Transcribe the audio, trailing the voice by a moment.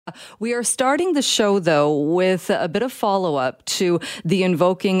We are starting the show, though, with a bit of follow-up to the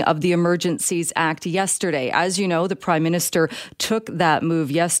Invoking of the Emergencies Act yesterday. As you know, the Prime Minister took that move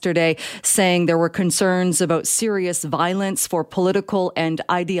yesterday, saying there were concerns about serious violence for political and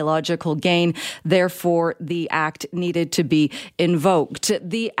ideological gain. Therefore, the act needed to be invoked.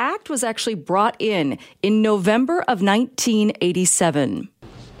 The act was actually brought in November of 1987.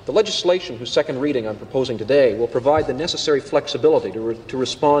 The legislation whose second reading I'm proposing today will provide the necessary flexibility to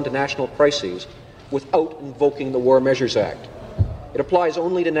respond to national crises without invoking the War Measures Act. It applies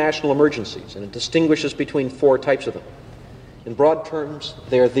only to national emergencies, and it distinguishes between four types of them. In broad terms,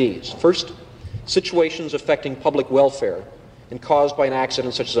 they are these. First, situations affecting public welfare and caused by an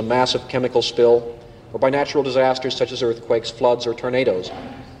accident such as a massive chemical spill or by natural disasters such as earthquakes, floods, or tornadoes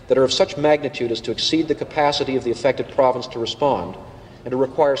that are of such magnitude as to exceed the capacity of the affected province to respond and to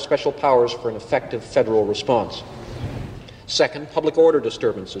require special powers for an effective federal response. Second, public order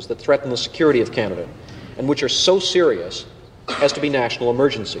disturbances that threaten the security of Canada and which are so serious as to be national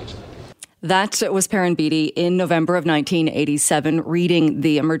emergencies. That was Perrin Beatty in November of 1987 reading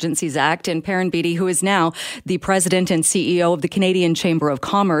the Emergencies Act. And Perrin Beatty, who is now the President and CEO of the Canadian Chamber of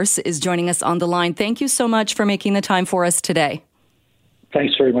Commerce, is joining us on the line. Thank you so much for making the time for us today.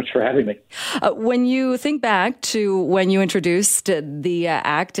 Thanks very much for having me. When you think back to when you introduced the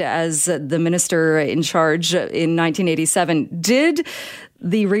act as the minister in charge in 1987, did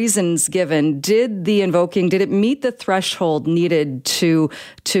the reasons given, did it meet the threshold needed to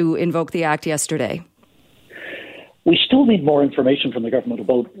invoke the act yesterday? We still need more information from the government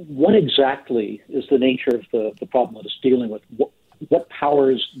about what exactly is the nature of the problem that it's dealing with. What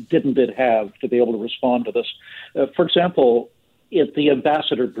powers didn't it have to be able to respond to this? For example, at the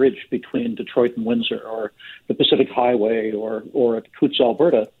Ambassador Bridge between Detroit and Windsor, or the Pacific Highway, or at Coutts,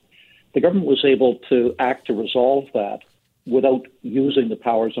 Alberta, the government was able to act to resolve that without using the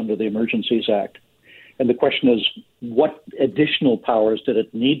powers under the Emergencies Act. And the question is, what additional powers did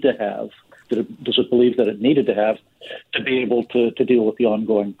it need to have? Does it believe that it needed to have to be able to deal with the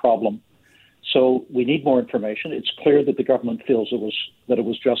ongoing problem? So we need more information. It's clear that the government feels that it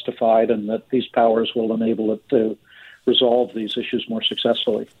was justified and that these powers will enable it to resolve these issues more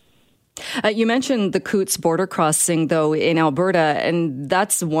successfully. You mentioned the Coutts border crossing, though, in Alberta, and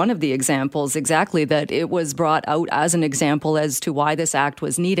that's one of the examples exactly that it was brought out as an example as to why this act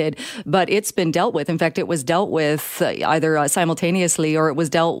was needed. But it's been dealt with. In fact, it was dealt with either simultaneously or it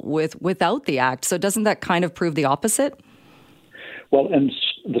was dealt with without the act. So doesn't that kind of prove the opposite? Well, and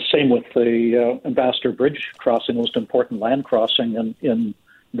the same with the Ambassador Bridge crossing, most important land crossing in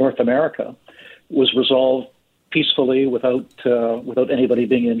North America, was resolved peacefully without anybody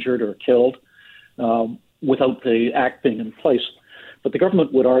being injured or killed, without the act being in place. But the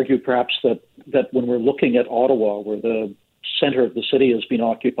government would argue perhaps that when we're looking at Ottawa, where the center of the city has been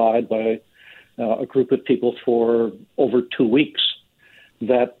occupied by a group of people for over 2 weeks,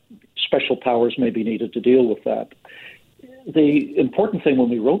 that special powers may be needed to deal with that. The important thing when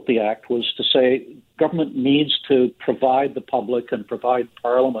we wrote the act was to say government needs to provide the public and provide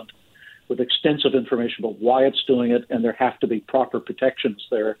Parliament with extensive information about why it's doing it, and there have to be proper protections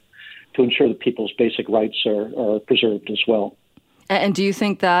there to ensure that people's basic rights are preserved as well. And do you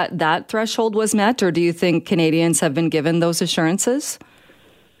think that threshold was met, or do you think Canadians have been given those assurances?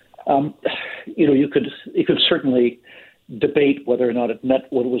 You could certainly debate whether or not it met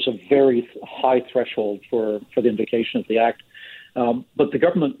what was a very high threshold for the invocation of the act. But the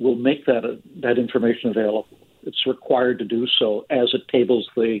government will make that information available. It's required to do so as it tables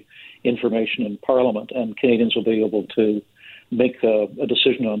the information in Parliament, and Canadians will be able to make a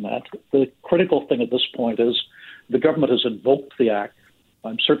decision on that. The critical thing at this point is the government has invoked the act.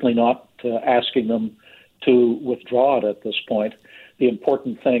 I'm certainly not asking them to withdraw it at this point. The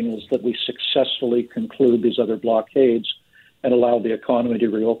important thing is that we successfully conclude these other blockades and allow the economy to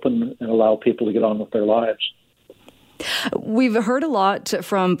reopen and allow people to get on with their lives. We've heard a lot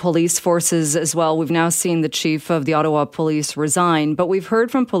from police forces as well. We've now seen the chief of the Ottawa Police resign, but we've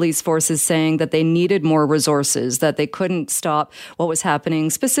heard from police forces saying that they needed more resources, that they couldn't stop what was happening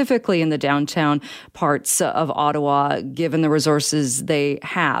specifically in the downtown parts of Ottawa, given the resources they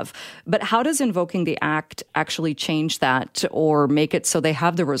have. But how does invoking the act actually change that or make it so they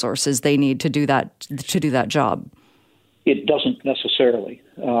have the resources they need to do that job? It doesn't necessarily.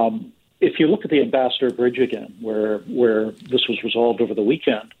 If you look at the Ambassador Bridge again, where this was resolved over the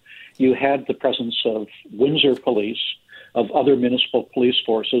weekend, you had the presence of Windsor Police, of other municipal police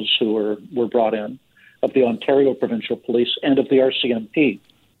forces who were brought in, of the Ontario Provincial Police, and of the RCMP.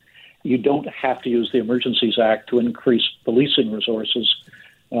 You don't have to use the Emergencies Act to increase policing resources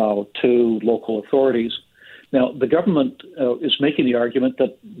to local authorities. Now, the government is making the argument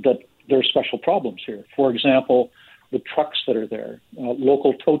that there are special problems here. For example, the trucks that are there,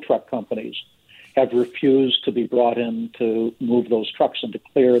 local tow truck companies have refused to be brought in to move those trucks and to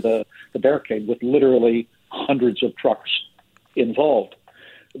clear the barricade, with literally hundreds of trucks involved.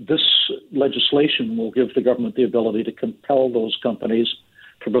 This legislation will give the government the ability to compel those companies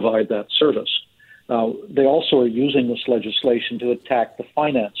to provide that service. They also are using this legislation to attack the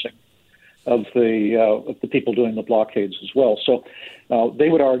financing of the people doing the blockades as well. So they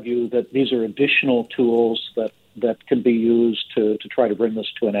would argue that these are additional tools that can be used to try to bring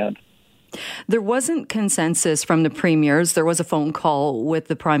this to an end. There wasn't consensus from the premiers. There was a phone call with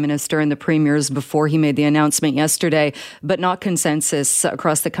the Prime Minister and the premiers before he made the announcement yesterday, but not consensus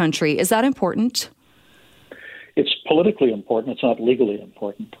across the country. Is that important? It's politically important. It's not legally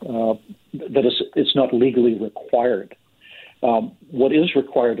important. It's not legally required. What is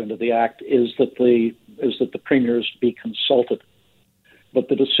required under the Act is that the premiers be consulted. But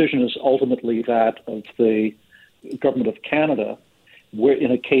the decision is ultimately that of the Government of Canada, where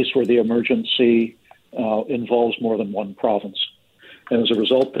in a case where the emergency involves more than one province. And as a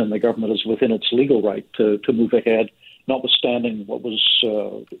result, then the government is within its legal right to move ahead, notwithstanding what was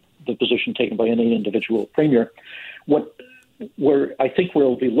the position taken by any individual premier. Where I think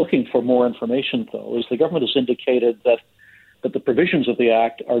we'll be looking for more information, though, is the government has indicated that the provisions of the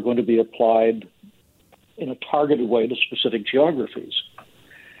Act are going to be applied in a targeted way to specific geographies.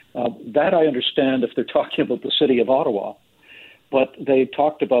 That I understand if they're talking about the city of Ottawa, but they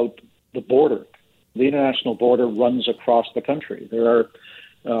talked about the border. The international border runs across the country. There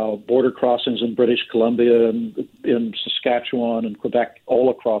are border crossings in British Columbia and in Saskatchewan and Quebec, all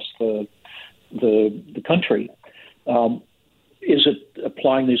across the country. Is it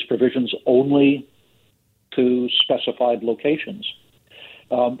applying these provisions only to specified locations?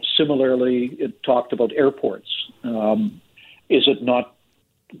 Similarly, it talked about airports. Is it not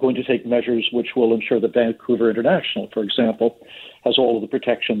going to take measures which will ensure that Vancouver International, for example, has all of the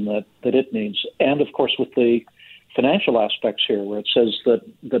protection that it needs? And, of course, with the financial aspects here, where it says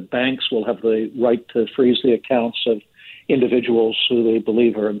that banks will have the right to freeze the accounts of individuals who they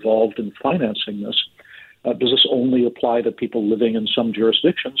believe are involved in financing this. Does this only apply to people living in some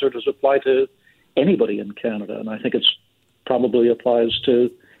jurisdictions, or does it apply to anybody in Canada? And I think it probably applies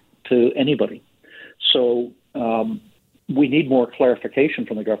to anybody. So we need more clarification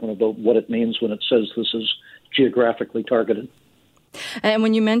from the government about what it means when it says this is geographically targeted. And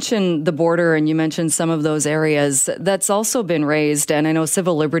when you mention the border and you mention some of those areas, that's also been raised, and I know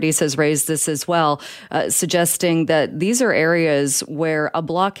Civil Liberties has raised this as well, suggesting that these are areas where a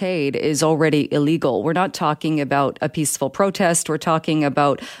blockade is already illegal. We're not talking about a peaceful protest. We're talking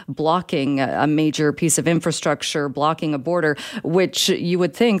about blocking a major piece of infrastructure, blocking a border, which you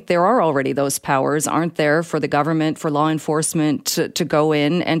would think there are already those powers, aren't there, for the government, for law enforcement to go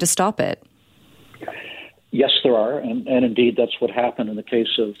in and to stop it? Yes, there are, and indeed that's what happened in the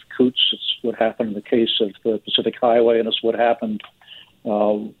case of Coots. It's what happened in the case of the Pacific Highway, and it's what happened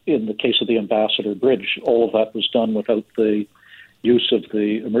in the case of the Ambassador Bridge. All of that was done without the use of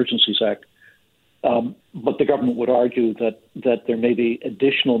the Emergencies Act. But the government would argue that there may be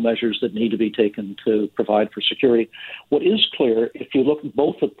additional measures that need to be taken to provide for security. What is clear, if you look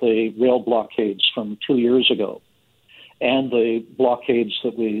both at the rail blockades from 2 years ago and the blockades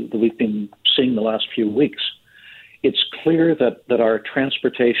that we've been seeing the last few weeks, it's clear that our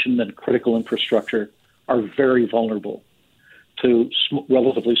transportation and critical infrastructure are very vulnerable to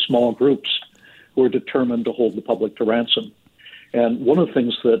relatively small groups who are determined to hold the public to ransom. And one of the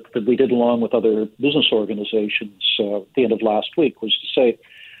things that we did along with other business organizations at the end of last week was to say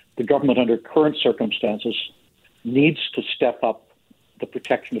the government under current circumstances needs to step up the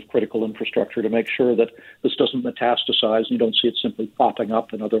protection of critical infrastructure to make sure that this doesn't metastasize and you don't see it simply popping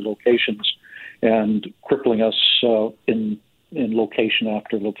up in other locations and crippling us in location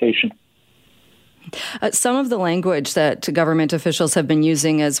after location. Some of the language that government officials have been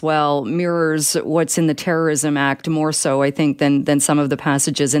using as well mirrors what's in the Terrorism Act more so, I think, than some of the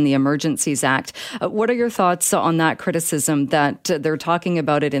passages in the Emergencies Act. What are your thoughts on that criticism that they're talking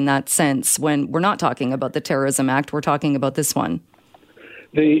about it in that sense when we're not talking about the Terrorism Act, we're talking about this one?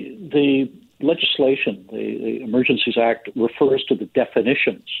 The legislation, the Emergencies Act, refers to the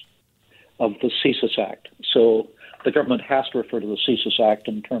definitions of the CSIS Act. So the government has to refer to the CSIS Act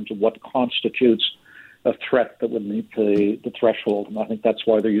in terms of what constitutes a threat that would meet the threshold. And I think that's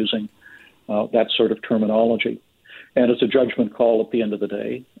why they're using that sort of terminology. And it's a judgment call at the end of the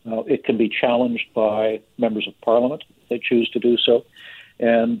day. It can be challenged by members of Parliament if they choose to do so.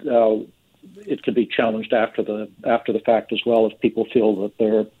 And it can be challenged after the fact as well if people feel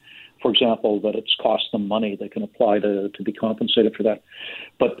that for example, that it's cost them money. They can apply to be compensated for that.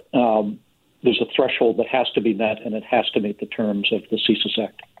 But there's a threshold that has to be met, and it has to meet the terms of the CSIS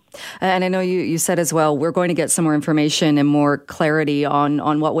Act. And I know you said as well, we're going to get some more information and more clarity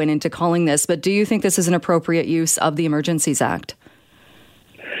on what went into calling this. But do you think this is an appropriate use of the Emergencies Act?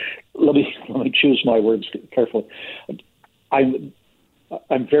 Let me choose my words carefully. I'm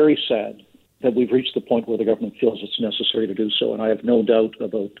very sad that we've reached the point where the government feels it's necessary to do so, and I have no doubt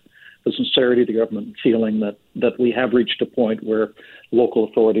about the sincerity of the government feeling that we have reached a point where local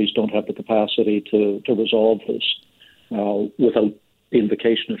authorities don't have the capacity to resolve this without the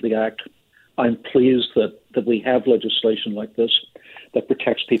invocation of the Act. I'm pleased that we have legislation like this that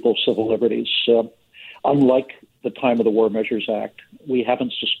protects people's civil liberties. Unlike the time of the War Measures Act, we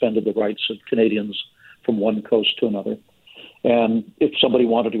haven't suspended the rights of Canadians from one coast to another. And if somebody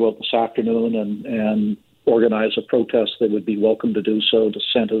wanted to go out this afternoon and organize a protest, they would be welcome to do so.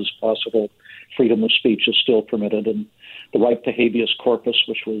 Dissent is possible. Freedom of speech is still permitted. And the right to habeas corpus,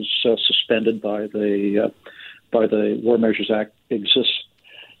 which was suspended by the War Measures Act, exists.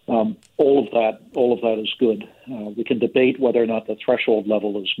 All of that is good. We can debate whether or not the threshold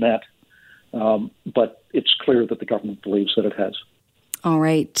level is met, but it's clear that the government believes that it has. All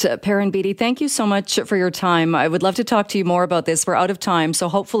right. Perrin Beatty, thank you so much for your time. I would love to talk to you more about this. We're out of time, so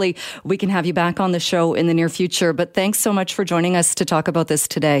hopefully we can have you back on the show in the near future. But thanks so much for joining us to talk about this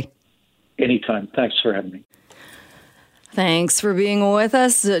today. Anytime. Thanks for having me. Thanks for being with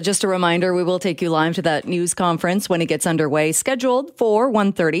us. Just a reminder, we will take you live to that news conference when it gets underway, scheduled for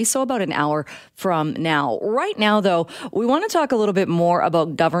 1:30, so about an hour from now. Right now, though, we want to talk a little bit more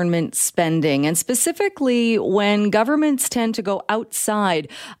about government spending, and specifically when governments tend to go outside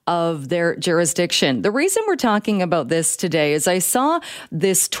of their jurisdiction. The reason we're talking about this today is I saw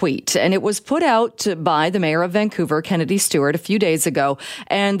this tweet, and it was put out by the mayor of Vancouver, Kennedy Stewart, a few days ago,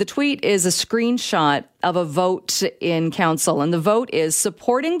 and the tweet is a screenshot of a vote in council. And the vote is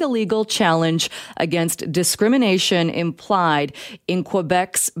supporting the legal challenge against discrimination implied in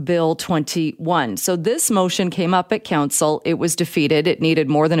Quebec's Bill 21. So this motion came up at council. It was defeated. It needed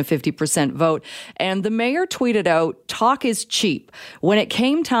more than a 50% vote. And the mayor tweeted out, "Talk is cheap. When it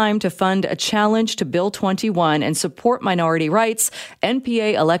came time to fund a challenge to Bill 21 and support minority rights,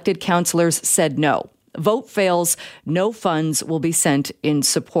 NPA elected councillors said no. Vote fails, no funds will be sent in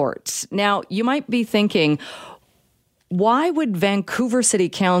support." Now, you might be thinking, why would Vancouver City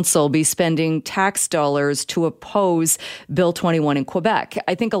Council be spending tax dollars to oppose Bill 21 in Quebec?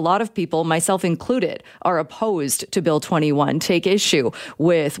 I think a lot of people, myself included, are opposed to Bill 21, take issue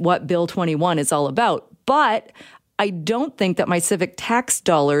with what Bill 21 is all about. But I don't think that my civic tax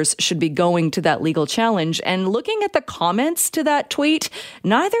dollars should be going to that legal challenge. And looking at the comments to that tweet,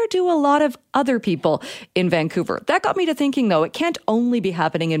 neither do a lot of other people in Vancouver. That got me to thinking, though, it can't only be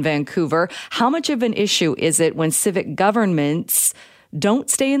happening in Vancouver. How much of an issue is it when civic governments don't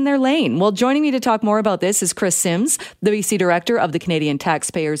stay in their lane? Well, joining me to talk more about this is Chris Sims, the BC Director of the Canadian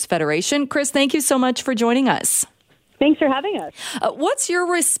Taxpayers Federation. Chris, thank you so much for joining us. Thanks for having us. What's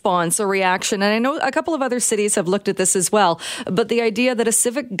your response or reaction? And I know a couple of other cities have looked at this as well, but the idea that a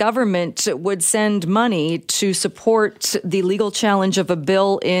civic government would send money to support the legal challenge of a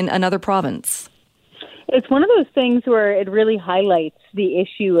bill in another province. It's one of those things where it really highlights the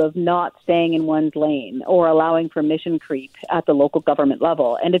issue of not staying in one's lane or allowing for mission creep at the local government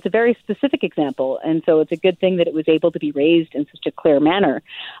level. And it's a very specific example. And so it's a good thing that it was able to be raised in such a clear manner.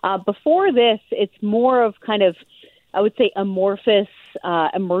 Before this, it's more of kind of, I would say, amorphous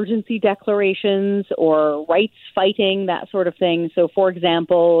emergency declarations or rights fighting, that sort of thing. So, for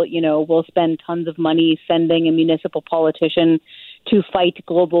example, we'll spend tons of money sending a municipal politician to fight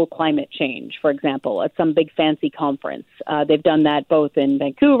global climate change, for example, at some big fancy conference. They've done that both in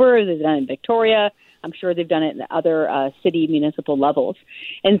Vancouver, they've done it in Victoria. I'm sure they've done it in other city municipal levels.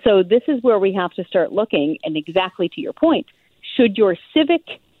 And so this is where we have to start looking, and exactly to your point, should your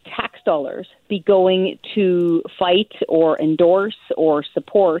civic tax dollars be going to fight or endorse or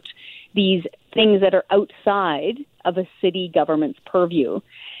support these things that are outside of a city government's purview?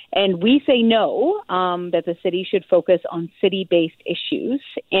 And we say no, that the city should focus on city-based issues.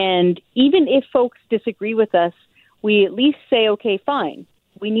 And even if folks disagree with us, we at least say, okay, fine.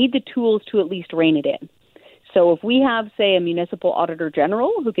 We need the tools to at least rein it in. So if we have, say, a municipal auditor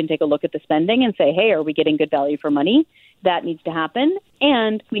general who can take a look at the spending and say, hey, are we getting good value for money? That needs to happen.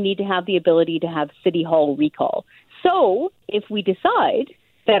 And we need to have the ability to have city hall recall. So if we decide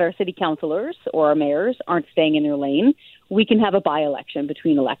that our city councillors or our mayors aren't staying in their lane, we can have a by-election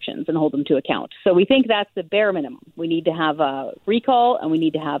between elections and hold them to account. So we think that's the bare minimum. We need to have a recall, and we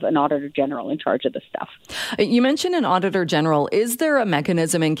need to have an auditor general in charge of this stuff. You mentioned an auditor general. Is there a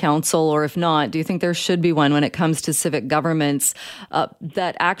mechanism in council, or if not, do you think there should be one when it comes to civic governments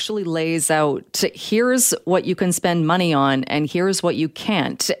that actually lays out, here's what you can spend money on and here's what you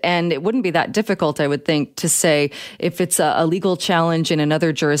can't? And it wouldn't be that difficult, I would think, to say if it's a legal challenge in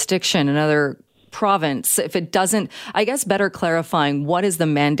another jurisdiction, another province, if it doesn't, I guess better clarifying what is the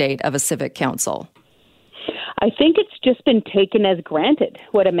mandate of a civic council? I think it's just been taken as granted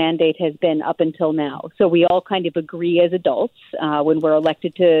what a mandate has been up until now. So we all kind of agree as adults when we're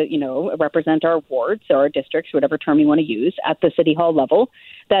elected to, represent our wards or our districts, whatever term you want to use, at the city hall level,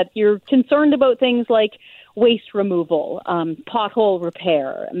 that you're concerned about things like waste removal, pothole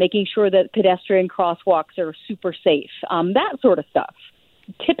repair, making sure that pedestrian crosswalks are super safe, that sort of stuff.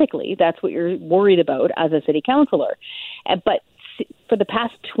 Typically, that's what you're worried about as a city councillor. But for the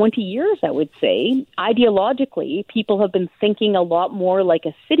past 20 years, I would say, ideologically, people have been thinking a lot more like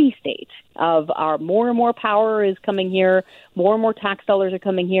a city-state of our more and more power is coming here, more and more tax dollars are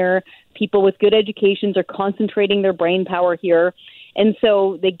coming here, people with good educations are concentrating their brain power here. And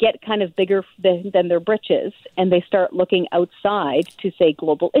so they get kind of bigger than their britches, and they start looking outside to, say,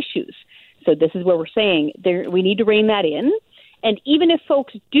 global issues. So this is where we're saying we need to rein that in. And even if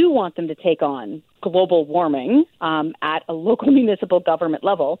folks do want them to take on global warming at a local municipal government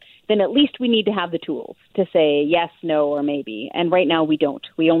level, then at least we need to have the tools to say yes, no, or maybe. And right now we don't.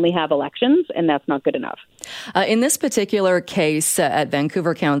 We only have elections, and that's not good enough. In this particular case at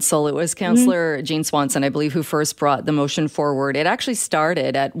Vancouver Council, it was Councillor Jean Swanson, I believe, who first brought the motion forward. It actually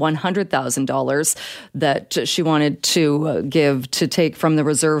started at $100,000 that she wanted to give to take from the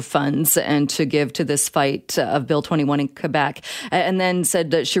reserve funds and to give to this fight of Bill 21 in Quebec, and then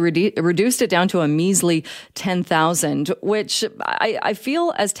said that she reduced it down to a measly $10,000, which I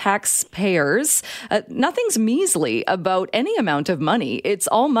feel as taxpayers, nothing's measly about any amount of money. It's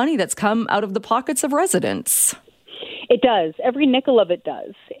all money that's come out of the pockets of residents. It does. Every nickel of it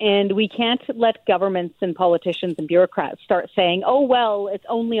does. And we can't let governments and politicians and bureaucrats start saying, oh, well, it's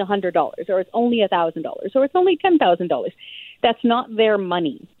only $100 or it's only $1,000 or it's only $10,000. That's not their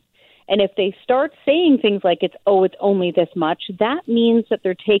money. And if they start saying things like it's only this much, that means that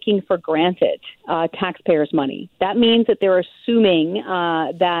they're taking for granted taxpayers' money. That means that they're assuming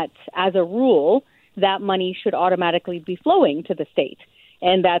that, as a rule, that money should automatically be flowing to the state.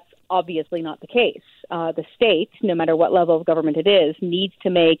 And that's obviously not the case. The state, no matter what level of government it is, needs to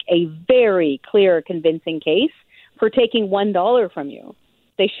make a very clear, convincing case for taking $1 from you.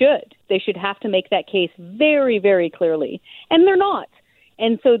 They should. They should have to make that case very, very clearly. And they're not.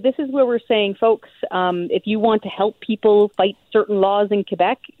 And so this is where we're saying, folks, if you want to help people fight certain laws in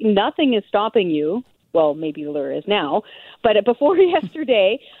Quebec, nothing is stopping you. Well, maybe there is now, but before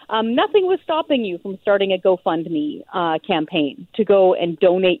yesterday, nothing was stopping you from starting a GoFundMe campaign to go and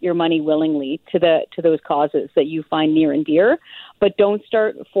donate your money willingly to those causes that you find near and dear. But don't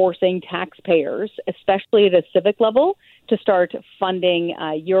start forcing taxpayers, especially at a civic level, to start funding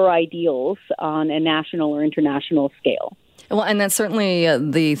your ideals on a national or international scale. Well, and that's certainly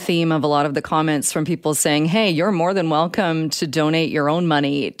the theme of a lot of the comments from people saying, hey, you're more than welcome to donate your own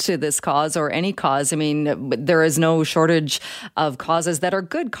money to this cause or any cause. I mean, there is no shortage of causes that are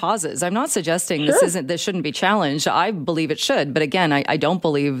good causes. I'm not suggesting this shouldn't be challenged. I believe it should. But again, I don't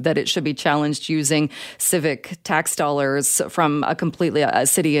believe that it should be challenged using civic tax dollars from a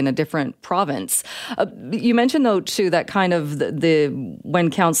city in a different province. You mentioned, though, too, that kind of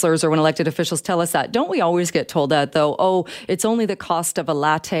when councillors or when elected officials tell us that, don't we always get told that, though, oh, it's only the cost of a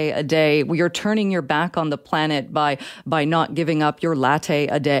latte a day. You're turning your back on the planet by not giving up your latte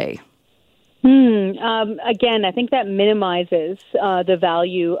a day. Again, I think that minimizes the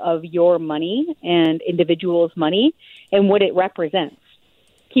value of your money and individuals' money and what it represents.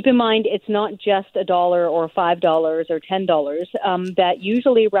 Keep in mind, it's not just $1 or $5 or $10. That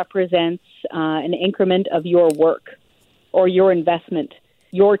usually represents an increment of your work or your investment,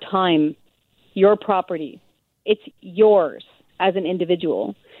 your time, your property. It's yours as an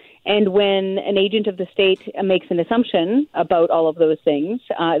individual. And when an agent of the state makes an assumption about all of those things,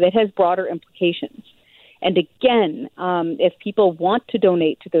 that has broader implications. And again, if people want to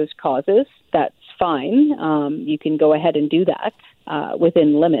donate to those causes, that's fine. You can go ahead and do that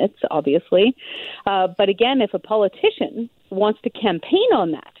within limits, obviously. But again, if a politician wants to campaign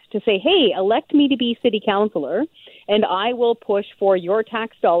on that, to say, hey, elect me to be city councillor, and I will push for your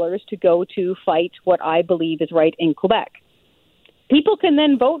tax dollars to go to fight what I believe is right in Quebec. People can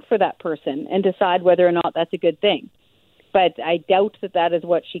then vote for that person and decide whether or not that's a good thing. But I doubt that is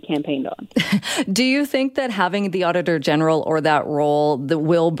what she campaigned on. Do you think that having the Auditor General or that role that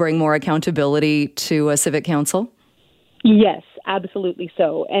will bring more accountability to a civic council? Yes, absolutely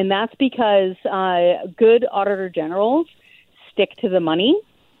so. And that's because good Auditor Generals stick to the money,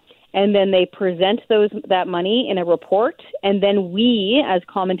 and then they present that money in a report, and then we, as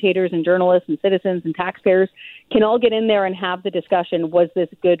commentators and journalists and citizens and taxpayers, can all get in there and have the discussion, was this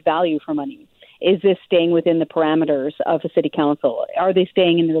good value for money? Is this staying within the parameters of a city council? Are they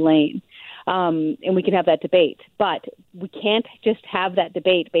staying in their lane? And we can have that debate. But we can't just have that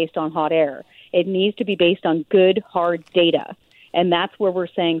debate based on hot air. It needs to be based on good, hard data. And that's where we're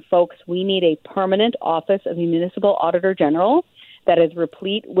saying, folks, we need a permanent office of the Municipal Auditor General that is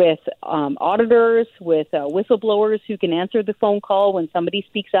replete with auditors, with whistleblowers who can answer the phone call when somebody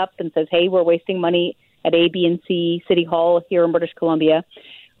speaks up and says, hey, we're wasting money at A, B, and C City Hall here in British Columbia.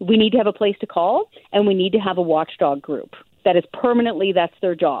 We need to have a place to call, and we need to have a watchdog group that is permanently, that's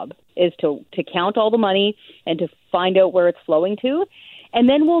their job, is to count all the money and to find out where it's flowing to. And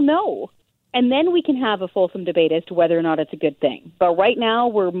then we'll know. And then we can have a fulsome debate as to whether or not it's a good thing. But right now,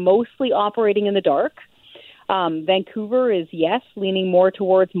 we're mostly operating in the dark. Vancouver is, yes, leaning more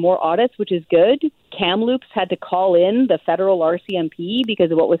towards more audits, which is good. Kamloops had to call in the federal RCMP because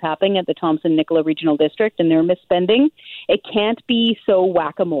of what was happening at the Thompson-Nicola Regional District and their misspending. It can't be so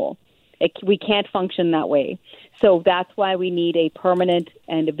whack-a-mole. We can't function that way. So that's why we need a permanent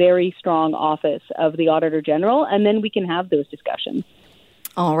and a very strong office of the Auditor General, and then we can have those discussions.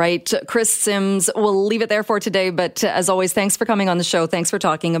 All right. Chris Sims, we'll leave it there for today. But as always, thanks for coming on the show. Thanks for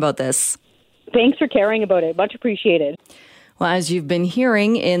talking about this. Thanks for caring about it. Much appreciated. Well, as you've been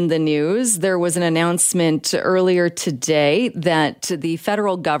hearing in the news, there was an announcement earlier today that the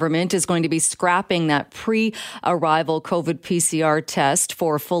federal government is going to be scrapping that pre-arrival COVID PCR test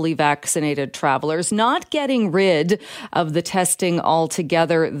for fully vaccinated travelers. Not getting rid of the testing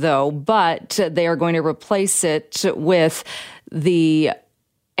altogether, though, but they are going to replace it with the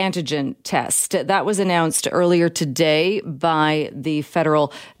antigen test. That was announced earlier today by the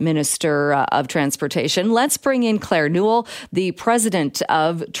federal Minister of Transportation. Let's bring in Claire Newell, the president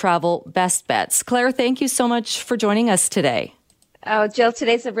of Travel Best Bets. Claire, thank you so much for joining us today. Oh, Jill,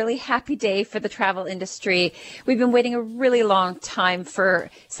 today's a really happy day for the travel industry. We've been waiting a really long time for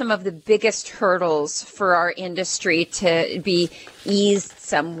some of the biggest hurdles for our industry to be eased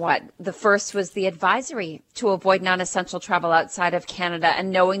somewhat. The first was the advisory to avoid non-essential travel outside of Canada, and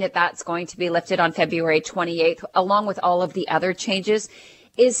knowing that that's going to be lifted on February 28th, along with all of the other changes,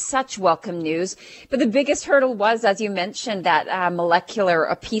 is such welcome news. But the biggest hurdle was, as you mentioned, that a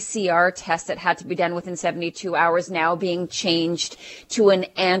PCR test that had to be done within 72 hours now being changed to an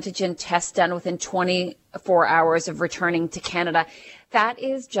antigen test done within 24 hours of returning to Canada. That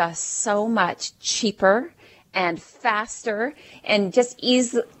is just so much cheaper and faster and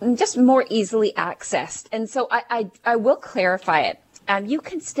just more easily accessed. And so I will clarify it. You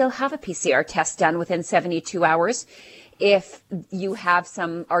can still have a PCR test done within 72 hours. If you have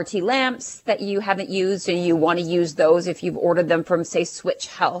some RT lamps that you haven't used and you want to use those, if you've ordered them from, say, Switch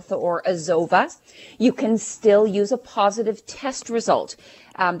Health or Azova, you can still use a positive test result.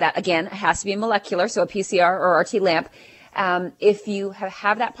 That, again, has to be molecular, so a PCR or RT lamp. If you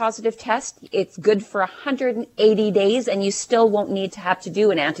have that positive test, it's good for 180 days, and you still won't need to have to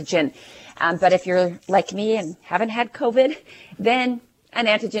do an antigen. But if you're like me and haven't had COVID, then an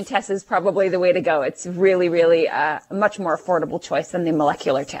antigen test is probably the way to go. It's really, really a much more affordable choice than the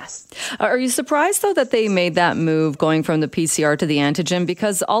molecular test. Are you surprised, though, that they made that move going from the PCR to the antigen?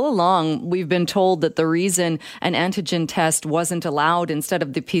 Because all along, we've been told that the reason an antigen test wasn't allowed instead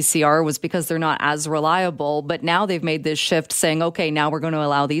of the PCR was because they're not as reliable. But now they've made this shift saying, okay, now we're going to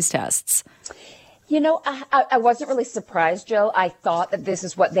allow these tests. You know, I wasn't really surprised, Jill. I thought that this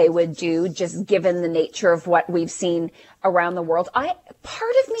is what they would do, just given the nature of what we've seen around the world.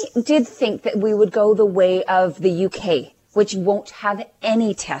 Part of me did think that we would go the way of the UK, which won't have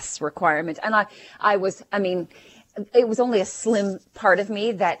any tests requirement. And it was only a slim part of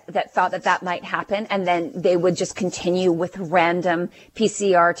me that thought that might happen. And then they would just continue with random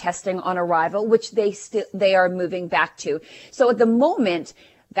PCR testing on arrival, which they are moving back to. So at the moment,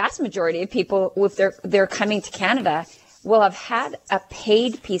 vast majority of people, if they're coming to Canada, will have had a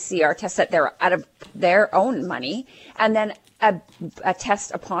paid PCR test that they're out of their own money, and then a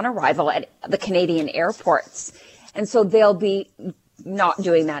test upon arrival at the Canadian airports. And so they'll be not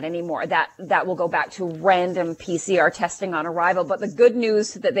doing that anymore. That will go back to random PCR testing on arrival. But the good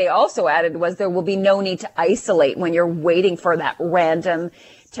news that they also added was there will be no need to isolate when you're waiting for that random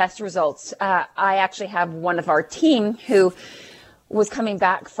test results. I actually have one of our team who was coming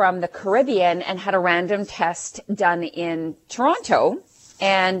back from the Caribbean and had a random test done in Toronto,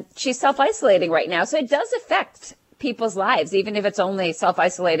 and she's self-isolating right now. So it does affect people's lives, even if it's only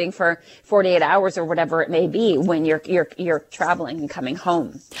self-isolating for 48 hours or whatever it may be when you're traveling and coming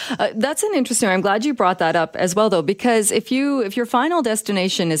home. That's an interesting. I'm glad you brought that up as well, though, because if your final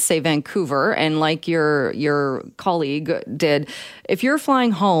destination is, say, Vancouver, and like your colleague did, if you're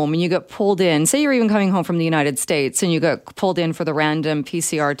flying home and you get pulled in, say you're even coming home from the United States and you get pulled in for the random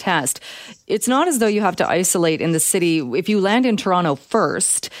PCR test, it's not as though you have to isolate in the city. If you land in Toronto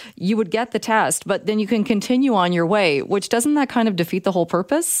first, you would get the test, but then you can continue on your way, which doesn't that kind of defeat the whole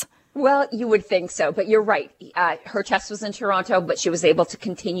purpose? Well, you would think so, but you're right. Her test was in Toronto, but she was able to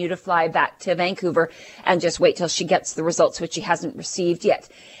continue to fly back to Vancouver and just wait till she gets the results, which she hasn't received yet.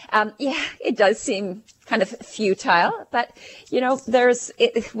 It does seem kind of futile, but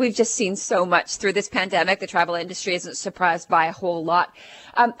we've just seen so much through this pandemic. The travel industry isn't surprised by a whole lot.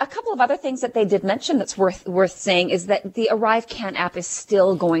 A couple of other things that they did mention that's worth saying is that the ArriveCan app is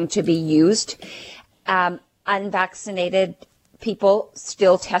still going to be used. Unvaccinated people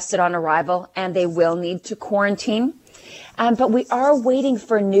still tested on arrival, and they will need to quarantine. But we are waiting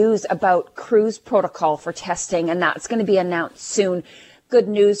for news about cruise protocol for testing, and that's going to be announced soon. Good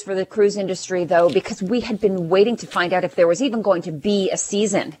news for the cruise industry, though, because we had been waiting to find out if there was even going to be a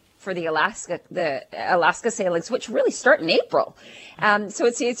season for the Alaska sailings, which really start in April. So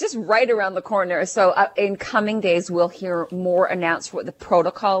it's just right around the corner. So in coming days, we'll hear more announced what the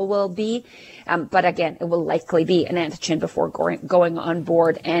protocol will be. But again, it will likely be an antigen before going on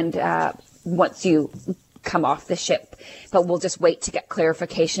board and once you come off the ship. But we'll just wait to get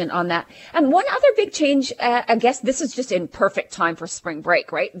clarification on that. And one other big change, I guess this is just in perfect time for spring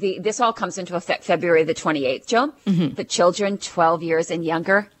break, right? This all comes into effect February the 28th, Jill. Mm-hmm. The children 12 years and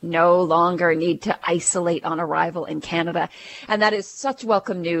younger no longer need to isolate on arrival in Canada. And that is such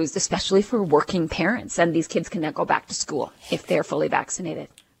welcome news, especially for working parents. And these kids can now go back to school if they're fully vaccinated.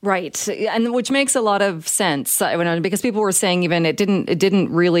 Right. And which makes a lot of sense because people were saying even it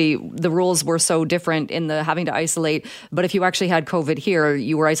didn't really, the rules were so different in the having to isolate. But if you actually had COVID here,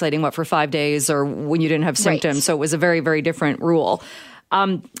 you were isolating, for 5 days or when you didn't have symptoms. Right. So it was a very, very different rule.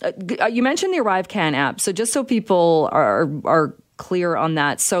 You mentioned the ArriveCan app. So just so people are clear on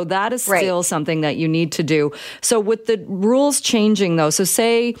that. So that is still something that you need to do. So with the rules changing though, so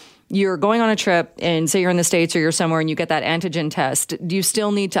say you're going on a trip and say you're in the States or you're somewhere and you get that antigen test, do you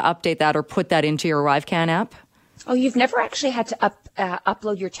still need to update that or put that into your ArriveCan app? Oh, you've never actually had to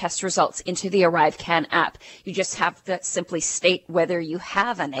upload your test results into the ArriveCan app. You just have to simply state whether you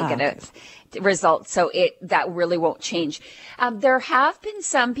have a negative result. So that really won't change. There have been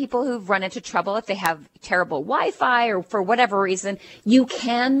some people who've run into trouble if they have terrible Wi-Fi or for whatever reason. You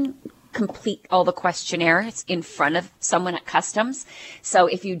can complete all the questionnaires in front of someone at customs. So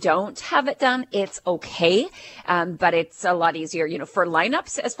if you don't have it done, it's okay. But it's a lot easier, for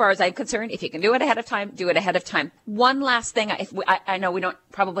lineups, as far as I'm concerned. If you can do it ahead of time, do it ahead of time. One last thing. I know we don't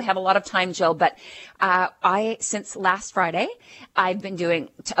probably have a lot of time, Jill, but since last Friday, I've been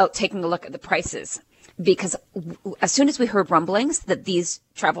taking a look at the prices. Because as soon as we heard rumblings that these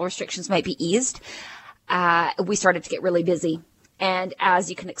travel restrictions might be eased, we started to get really busy. And as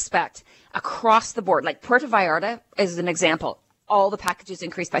you can expect, across the board, like Puerto Vallarta is an example, all the packages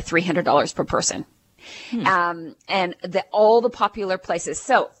increased by $300 per person. And all the popular places.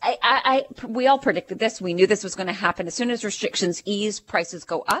 So we all predicted this. We knew this was going to happen. As soon as restrictions ease, prices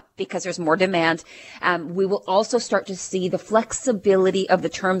go up because there's more demand. We will also start to see the flexibility of the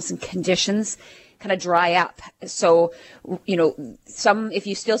terms and conditions kind of dry up. So, if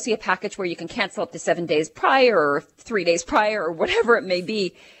you still see a package where you can cancel up to 7 days prior or 3 days prior or whatever it may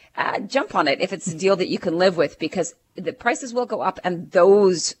be, jump on it if it's a deal that you can live with, because the prices will go up and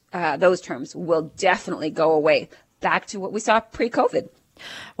those terms will definitely go away back to what we saw pre-COVID.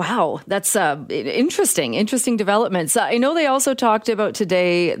 Wow, that's interesting developments. I know they also talked about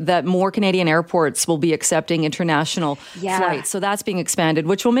today that more Canadian airports will be accepting international flights. So that's being expanded,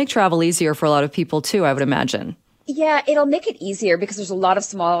 which will make travel easier for a lot of people too, I would imagine. Yeah, it'll make it easier because there's a lot of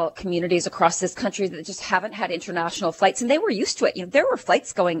small communities across this country that just haven't had international flights, and they were used to it. There were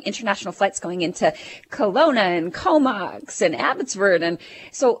international flights going into Kelowna and Comox and Abbotsford, and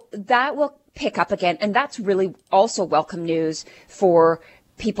so that will pick up again. And that's really also welcome news for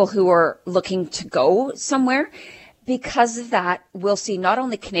people who are looking to go somewhere. Because of that, we'll see not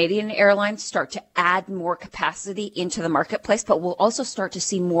only Canadian airlines start to add more capacity into the marketplace, but we'll also start to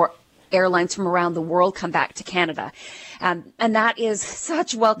see more airlines from around the world come back to Canada. And that is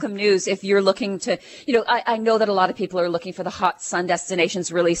such welcome news if you're looking to, I know that a lot of people are looking for the hot sun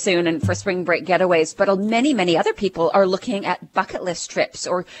destinations really soon and for spring break getaways, but many, many other people are looking at bucket list trips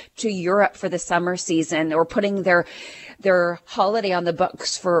or to Europe for the summer season or putting their holiday on the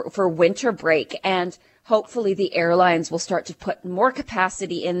books for winter break. And hopefully the airlines will start to put more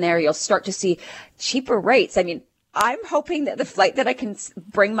capacity in there. You'll start to see cheaper rates. I mean, I'm hoping that the flight that I can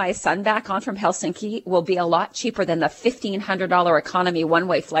bring my son back on from Helsinki will be a lot cheaper than the $1,500 economy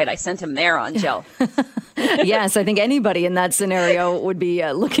one-way flight I sent him there on, Jill. Yes, I think anybody in that scenario would be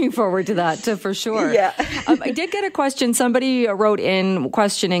looking forward to that for sure. Yeah. I did get a question. Somebody wrote in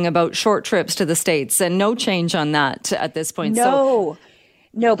questioning about short trips to the States, and no change on that at this point.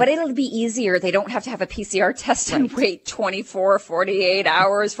 No, but it'll be easier. They don't have to have a PCR test and wait 24, 48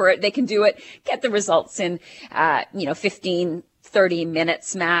 hours for it. They can do it, get the results in, 15, 30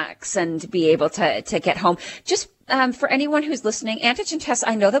 minutes max and be able to get home. Just for anyone who's listening, antigen tests,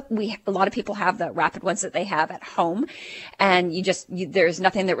 I know that a lot of people have the rapid ones that they have at home, and there's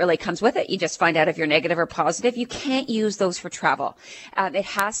nothing that really comes with it. You just find out if you're negative or positive. You can't use those for travel. It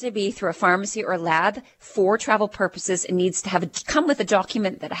has to be through a pharmacy or lab for travel purposes. It needs to come with a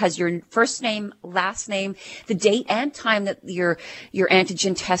document that has your first name, last name, the date and time that your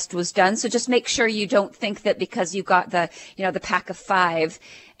antigen test was done. So just make sure you don't think that because you got the pack of 5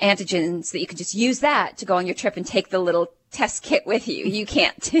 antigens that you can just use that to go on your trip and take the little test kit with you. You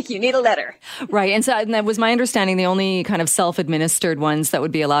can't. You need a letter. Right. And that was my understanding. The only kind of self-administered ones that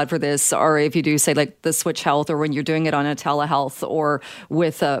would be allowed for this are if you do, say, like the Switch Health or when you're doing it on a telehealth or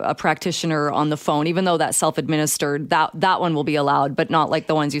with a practitioner on the phone, even though that's self-administered, that one will be allowed, but not like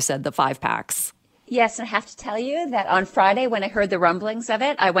the ones you said, the 5 packs. Yes, and I have to tell you that on Friday, when I heard the rumblings of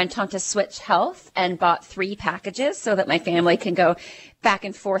it, I went on to Switch Health and bought 3 packages so that my family can go back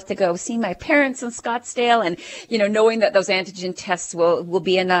and forth to go see my parents in Scottsdale. And, knowing that those antigen tests will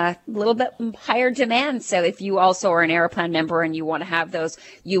be in a little bit higher demand. So if you also are an Aeroplan member and you want to have those,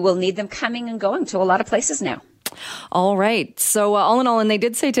 you will need them coming and going to a lot of places now. All right. So all in all, and they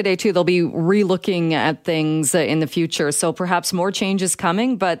did say today, too, they'll be relooking at things in the future. So perhaps more changes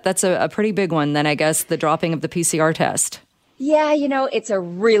coming, but that's a pretty big one then, I guess, the dropping of the PCR test. Yeah, it's a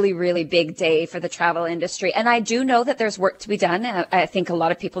really, really big day for the travel industry. And I do know that there's work to be done. I think a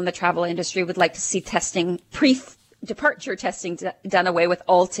lot of people in the travel industry would like to see testing departure testing done away with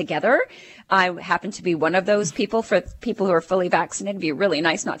altogether. I happen to be one of those people. For people who are fully vaccinated, it'd be really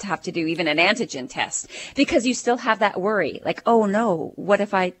nice not to have to do even an antigen test because you still have that worry. Like, oh no, what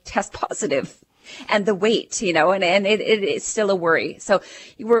if I test positive? And the wait, and it is still a worry. So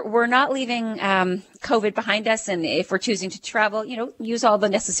we're not leaving COVID behind us. And if we're choosing to travel, use all the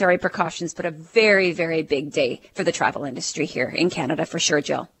necessary precautions, but a very, very big day for the travel industry here in Canada for sure,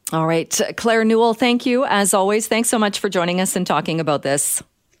 Jill. All right. Claire Newell, thank you. As always, thanks so much for joining us and talking about this.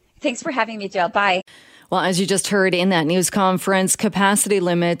 Thanks for having me, Jill. Bye. Well, as you just heard in that news conference, capacity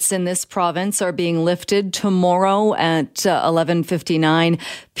limits in this province are being lifted tomorrow at 11:59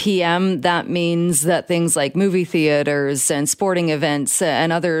 p.m. That means that things like movie theaters and sporting events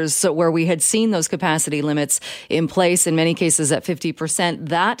and others where we had seen those capacity limits in place, in many cases at 50%,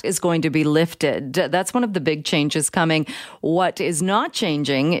 that is going to be lifted. That's one of the big changes coming. What is not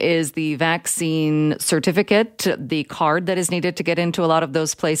changing is the vaccine certificate, the card that is needed to get into a lot of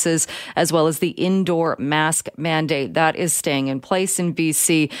those places, as well as the indoor mask mandate. That is staying in place in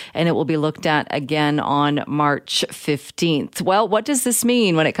BC, and it will be looked at again on March 15th. Well, what does this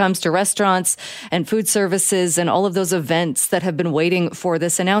mean when it comes to restaurants and food services and all of those events that have been waiting for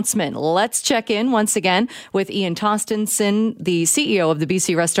this announcement? Let's check in once again with Ian Tostenson, the CEO of the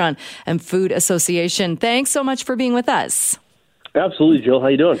BC Restaurant and Food Association. Thanks so much for being with us. Absolutely, Jill. How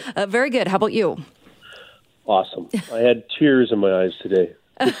you doing? Very good. How about you? Awesome. I had tears in my eyes today.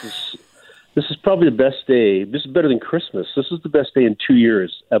 This is probably the best day. This is better than Christmas. This is the best day in 2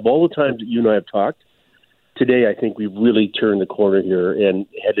 years. Of all the times that you and I have talked, today I think we've really turned the corner here and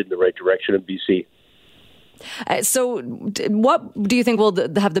headed in the right direction in BC. So what do you think will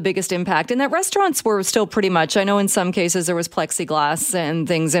have the biggest impact? And that restaurants were still pretty much, I know in some cases there was plexiglass and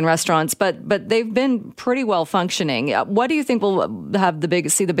things in restaurants, but they've been pretty well functioning. What do you think will have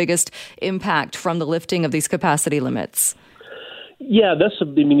see the biggest impact from the lifting of these capacity limits? Yeah, that's a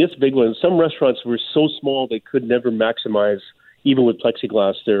big one. Some restaurants were so small they could never maximize, even with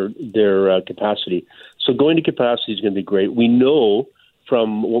plexiglass, their capacity. So going to capacity is going to be great. We know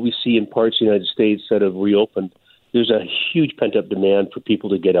from what we see in parts of the United States that have reopened, there's a huge pent-up demand for people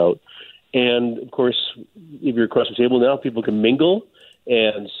to get out. And, of course, if you're across the table now, people can mingle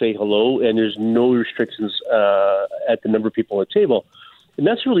and say hello, and there's no restrictions at the number of people at the table. And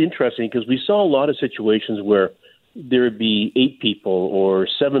that's really interesting because we saw a lot of situations where there would be 8 people or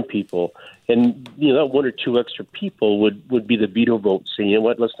 7 people, and that 1 or 2 extra people would be the veto vote, saying, you know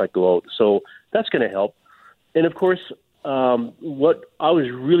what, let's not go out. So that's going to help. And of course, what I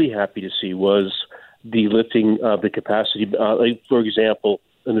was really happy to see was the lifting of the capacity. Like for example,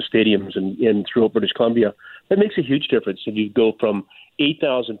 in the stadiums and throughout British Columbia, that makes a huge difference. If you go from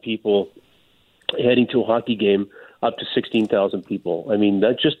 8,000 people heading to a hockey game up to 16,000 people, I mean,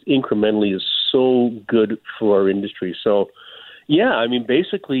 that just incrementally is so good for our industry. So, yeah, I mean,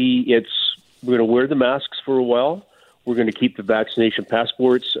 basically, we're going to wear the masks for a while. We're going to keep the vaccination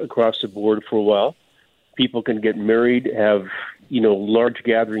passports across the board for a while. People can get married, have large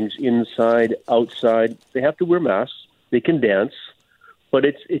gatherings inside, outside. They have to wear masks. They can dance, but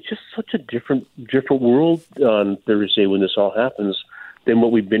it's just such a different world on Thursday when this all happens than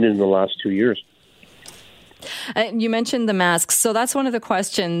what we've been in the last 2 years. You mentioned the masks. So that's one of the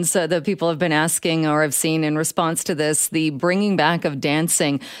questions that people have been asking or have seen in response to this, the bringing back of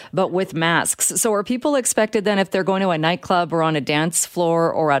dancing, but with masks. So are people expected then, if they're going to a nightclub or on a dance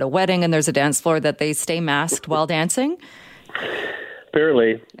floor or at a wedding and there's a dance floor, that they stay masked while dancing?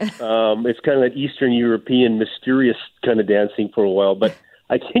 Apparently. It's kind of that Eastern European mysterious kind of dancing for a while. But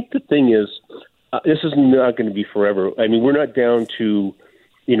I think the thing is, this is not going to be forever. I mean, we're not down to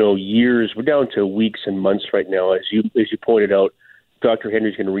years. We're down to weeks and months right now. As you pointed out, Dr.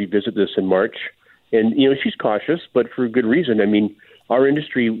 Henry's going to revisit this in March. And, she's cautious, but for good reason. I mean, our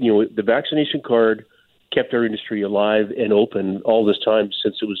industry, the vaccination card kept our industry alive and open all this time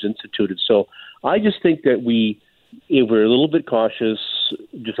since it was instituted. So I just think that if we're a little bit cautious,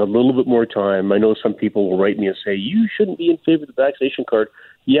 just a little bit more time. I know some people will write me and say, you shouldn't be in favor of the vaccination card.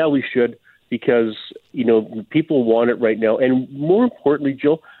 Yeah, we should. Because, people want it right now. And more importantly,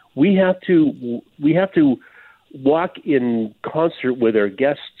 Jill, we have to walk in concert with our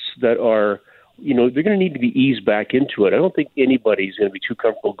guests that are, they're going to need to be eased back into it. I don't think anybody's going to be too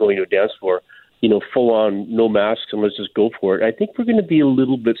comfortable going to a dance floor, full on, no masks, and let's just go for it. I think we're going to be a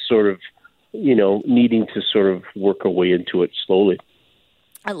little bit sort of, needing to sort of work our way into it slowly.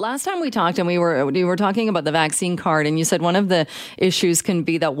 Last time we talked, and we were talking about the vaccine card, and you said one of the issues can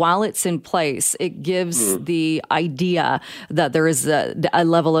be that while it's in place, it gives the idea that there is a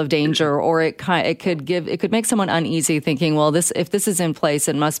level of danger, or it could make someone uneasy, thinking, well, if this is in place,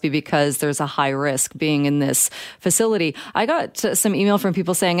 it must be because there's a high risk being in this facility. I got some email from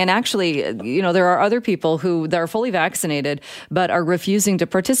people saying, and actually, there are other people that are fully vaccinated but are refusing to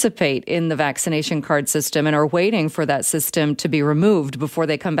participate in the vaccination card system and are waiting for that system to be removed before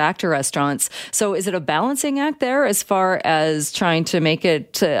they come back to restaurants. So is it a balancing act there as far as trying to make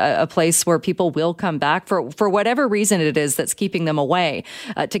it a place where people will come back for whatever reason it is that's keeping them away,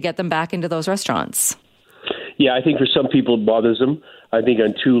 to get them back into those restaurants? Yeah, I think for some people it bothers them. I think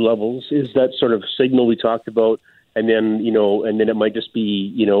on 2 levels is that sort of signal we talked about. And then, and then it might just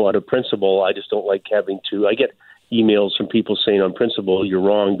be, out of principle, I just don't like having to. I get emails from people saying on principle, you're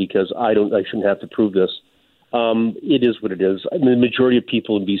wrong because I shouldn't have to prove this. It is what it is. I mean, the majority of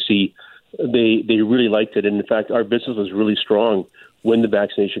people in BC, they really liked it. And in fact, our business was really strong when the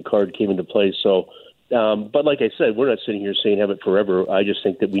vaccination card came into place. So, but like I said, we're not sitting here saying have it forever. I just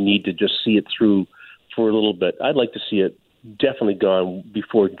think that we need to just see it through for a little bit. I'd like to see it definitely gone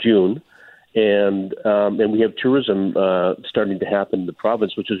before June. And we have tourism starting to happen in the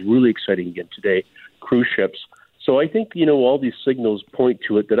province, which is really exciting again today, cruise ships. So I think, all these signals point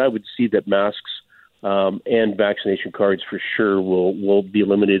to it that I would see that masks and vaccination cards for sure will be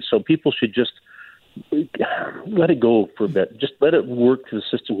eliminated. So people should just let it go for a bit. Just let it work through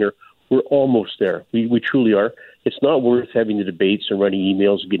the system here. We're almost there. We truly are. It's not worth having the debates and writing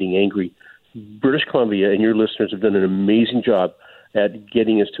emails and getting angry. British Columbia and your listeners have done an amazing job at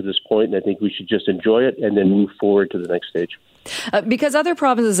getting us to this point, and I think we should just enjoy it and then move forward to the next stage. Because other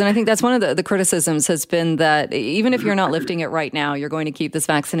provinces, and I think that's one of the criticisms, has been that even if you're not lifting it right now, you're going to keep this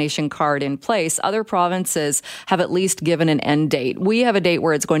vaccination card in place. Other provinces have at least given an end date. We have a date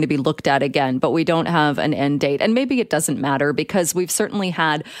where it's going to be looked at again, but we don't have an end date. And maybe it doesn't matter because we've certainly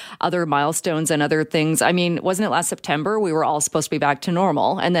had other milestones and other things. I mean, wasn't it last September we were all supposed to be back to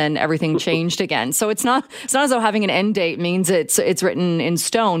normal and then everything changed again? So it's not as though having an end date means it's written in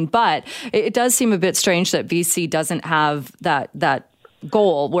stone, but it does seem a bit strange that BC doesn't have that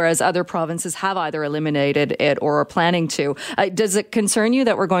goal, whereas other provinces have either eliminated it or are planning to. Does it concern you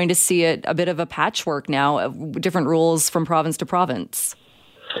that we're going to see a bit of a patchwork now of different rules from province to province?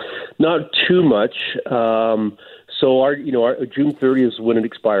 Not too much. So our June 30th is when it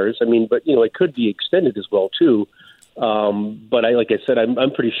expires. I mean, but it could be extended as well too. But like I said,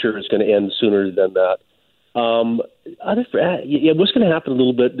 I'm pretty sure it's going to end sooner than that. What's going to happen a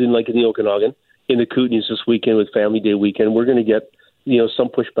little bit in the Okanagan, in the Kootenays this weekend with Family Day weekend? We're going to get some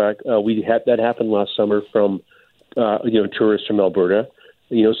pushback. We had that happen last summer from tourists from Alberta.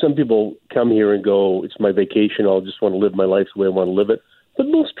 Some people come here and go, it's my vacation, I'll just want to live my life the way I want to live it. But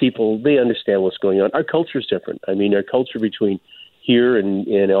most people, they understand what's going on. Our culture is different. I mean, our culture between here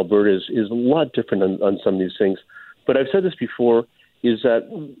and Alberta is a lot different on some of these things. But I've said this before, is that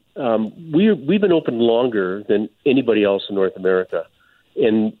we've been open longer than anybody else in North America.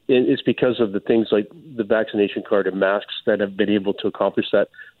 And it's because of the things like the vaccination card and masks that have been able to accomplish that.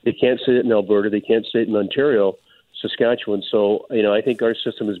 They can't say it in Alberta. They can't say it in Ontario, Saskatchewan. So, I think our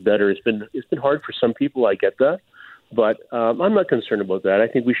system is better. It's been hard for some people. I get that. But I'm not concerned about that. I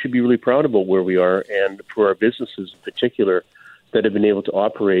think we should be really proud about where we are, and for our businesses in particular that have been able to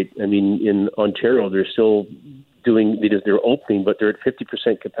operate. I mean, in Ontario, they're still they're opening, but they're at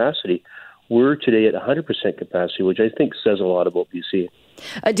 50% capacity. We're today at 100% capacity, which I think says a lot about BC.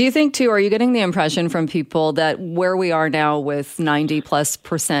 Do you think, too, are you getting the impression from people that where we are now with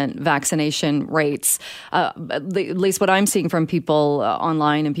 90+% vaccination rates, at least what I'm seeing from people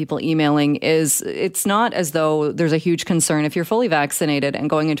online and people emailing, is it's not as though there's a huge concern if you're fully vaccinated and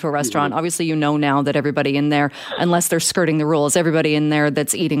going into a restaurant. Mm-hmm. Obviously, now that everybody in there, unless they're skirting the rules, everybody in there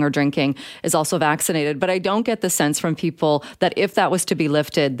that's eating or drinking is also vaccinated. But I don't get the sense from people that if that was to be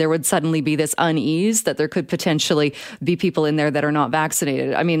lifted, there would suddenly be this unease that there could potentially be people in there that are not vaccinated.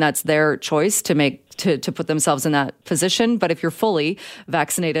 I mean, that's their choice to make to put themselves in that position. But if you're fully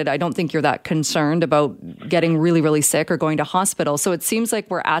vaccinated, I don't think you're that concerned about getting really, really sick or going to hospital. So it seems like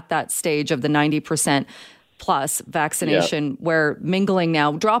we're at that stage of the 90% plus vaccination where mingling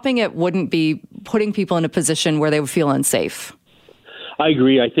now, dropping it wouldn't be putting people in a position where they would feel unsafe. I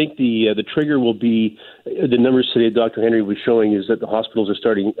agree. I think the trigger will be the numbers today Dr. Henry was showing is that the hospitals are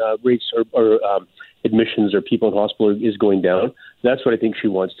starting rates or admissions or people in hospital is going down. That's what I think she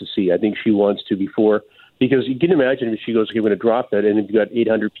wants to see. I think she wants to because you can imagine if she goes, okay, we're going to drop that, and if you've got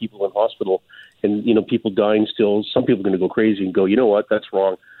 800 people in hospital and, people dying still, some people are going to go crazy and go, you know what, that's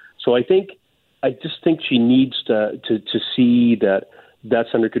wrong. So I just think she needs to see that that's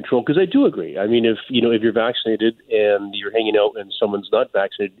under control, because I do agree. I mean, if you're vaccinated and you're hanging out and someone's not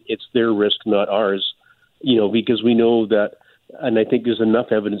vaccinated, it's their risk, not ours, because we know that. And I think there's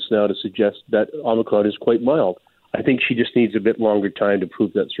enough evidence now to suggest that Omicron is quite mild. I think she just needs a bit longer time to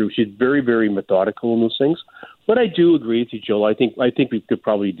prove that through. She's very, very methodical in those things. But I do agree with you, Joel. I think we could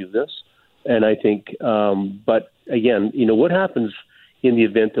probably do this. And I think, but again, what happens in the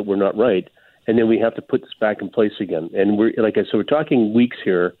event that we're not right? And then we have to put this back in place again. And we're talking weeks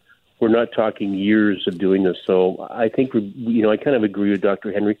here. We're not talking years of doing this. So I think, I kind of agree with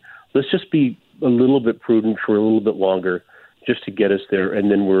Dr. Henry. Let's just be a little bit prudent for a little bit longer, just to get us there,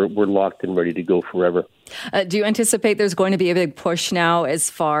 and then we're locked and ready to go forever. Do you anticipate there's going to be a big push now as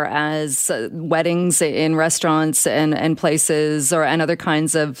far as weddings in restaurants and places and other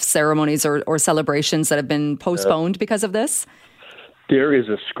kinds of ceremonies or celebrations that have been postponed because of this? There is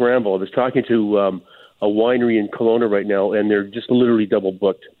a scramble. I was talking to a winery in Kelowna right now, and they're just literally double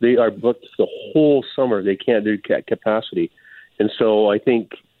booked. They are booked the whole summer. They can't do capacity. And so I think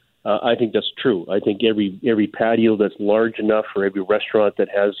that's true. I think every patio that's large enough, or every restaurant that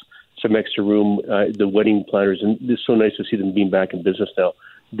has some extra room, the wedding planners, and it's so nice to see them being back in business now.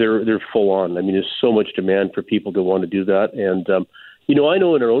 They're full on. I mean, there's so much demand for people to want to do that. And I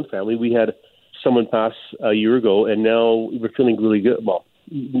know in our own family we had someone pass a year ago, and now we're feeling really good. Well,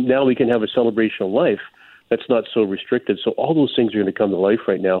 now we can have a celebration of life that's not so restricted. So all those things are going to come to life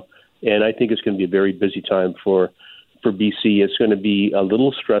right now, and I think it's going to be a very busy time for BC. It's going to be a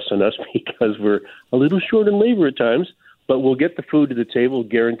little stress on us because we're a little short in labor at times, but we'll get the food to the table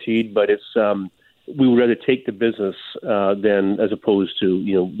guaranteed. But it's we would rather take the business than as opposed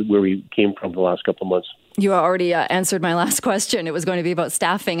to where we came from the last couple of months. You already answered my last question. It was going to be about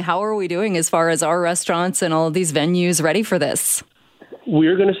staffing. How are we doing as far as our restaurants and all of these venues ready for this?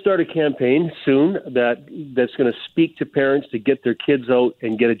 We're going to start a campaign soon that's going to speak to parents to get their kids out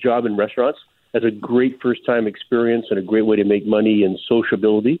and get a job in restaurants. That's a great first-time experience and a great way to make money and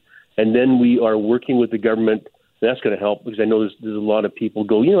sociability. And then we are working with the government. That's going to help because I know there's a lot of people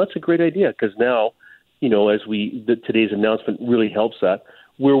go, that's a great idea, because now, as today's announcement really helps that.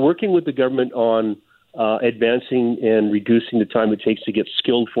 We're working with the government on advancing and reducing the time it takes to get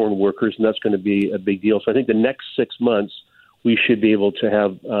skilled foreign workers, and that's going to be a big deal. So I think the next 6 months we should be able to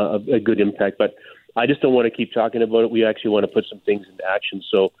have a good impact. But I just don't want to keep talking about it. We actually want to put some things into action.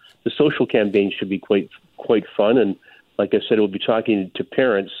 So the social campaign should be quite fun. And like I said, we'll be talking to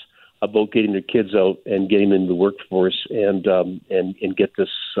parents about getting their kids out and getting them in the workforce and get this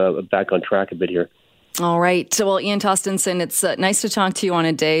back on track a bit here. All right. Well, Ian Tostenson, it's nice to talk to you on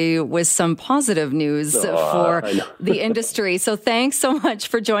a day with some positive news for the industry. So thanks so much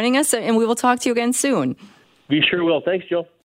for joining us, and we will talk to you again soon. We sure will. Thanks, Joe.